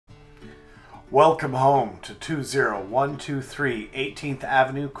Welcome home to 20123 18th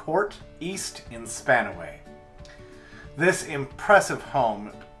Avenue Court East in Spanaway. This impressive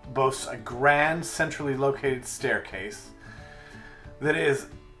home boasts a grand centrally located staircase that is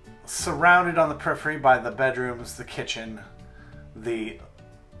surrounded on the periphery by the bedrooms, the kitchen, the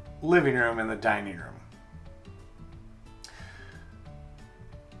living room, and the dining room.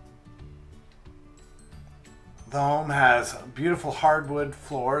 The home has beautiful hardwood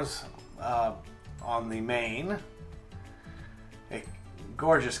floors on the main, a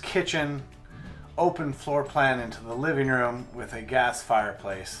gorgeous kitchen, open floor plan into the living room with a gas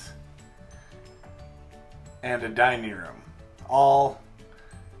fireplace, and a dining room, all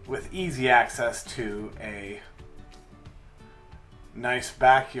with easy access to a nice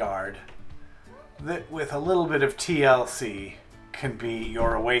backyard that, with a little bit of TLC, can be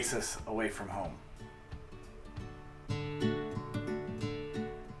your oasis away from home.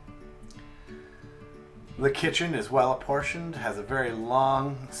 The kitchen is well apportioned, has a very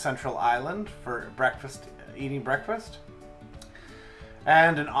long central island for eating breakfast,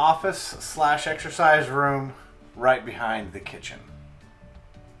 and an office/exercise room right behind the kitchen.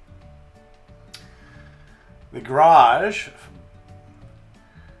 The garage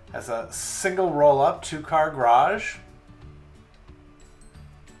has a single roll-up 2-car garage,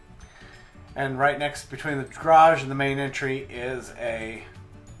 and right next between the garage and the main entry is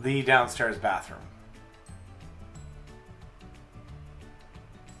the downstairs bathroom.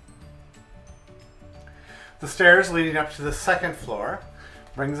 The stairs leading up to the second floor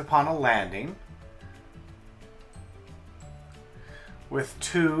brings upon a landing with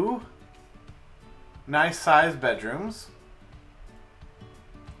 2 nice sized bedrooms,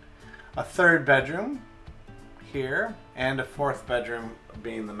 a 3rd bedroom here, and a 4th bedroom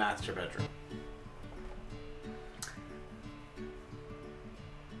being the master bedroom.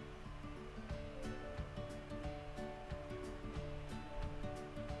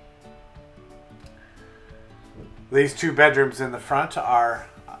 These 2 bedrooms in the front are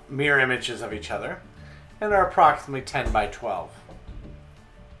mirror images of each other and are approximately 10 by 12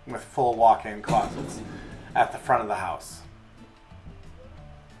 with full walk-in closets at the front of the house.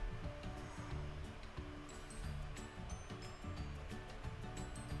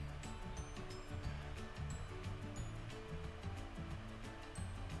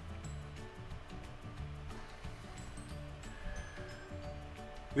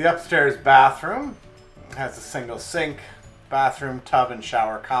 The upstairs bathroom has a single sink, bathroom, tub, and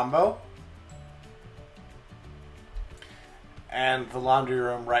shower combo, and the laundry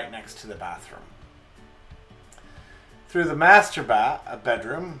room right next to the bathroom. Through the master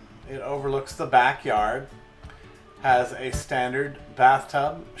bedroom, it overlooks the backyard, has a standard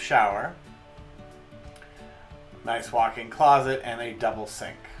bathtub, shower, nice walk-in closet, and a double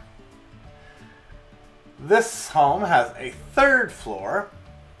sink. This home has a 3rd floor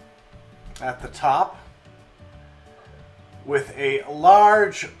at the top with a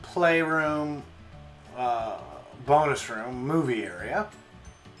large playroom, bonus room, movie area,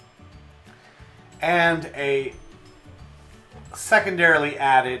 and a secondarily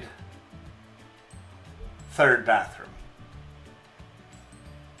added 3rd bathroom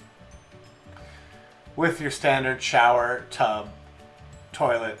with your standard shower, tub,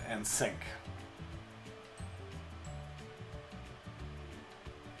 toilet, and sink.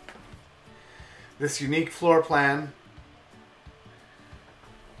 This unique floor plan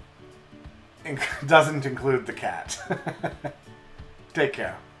doesn't include the cat. Take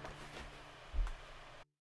care.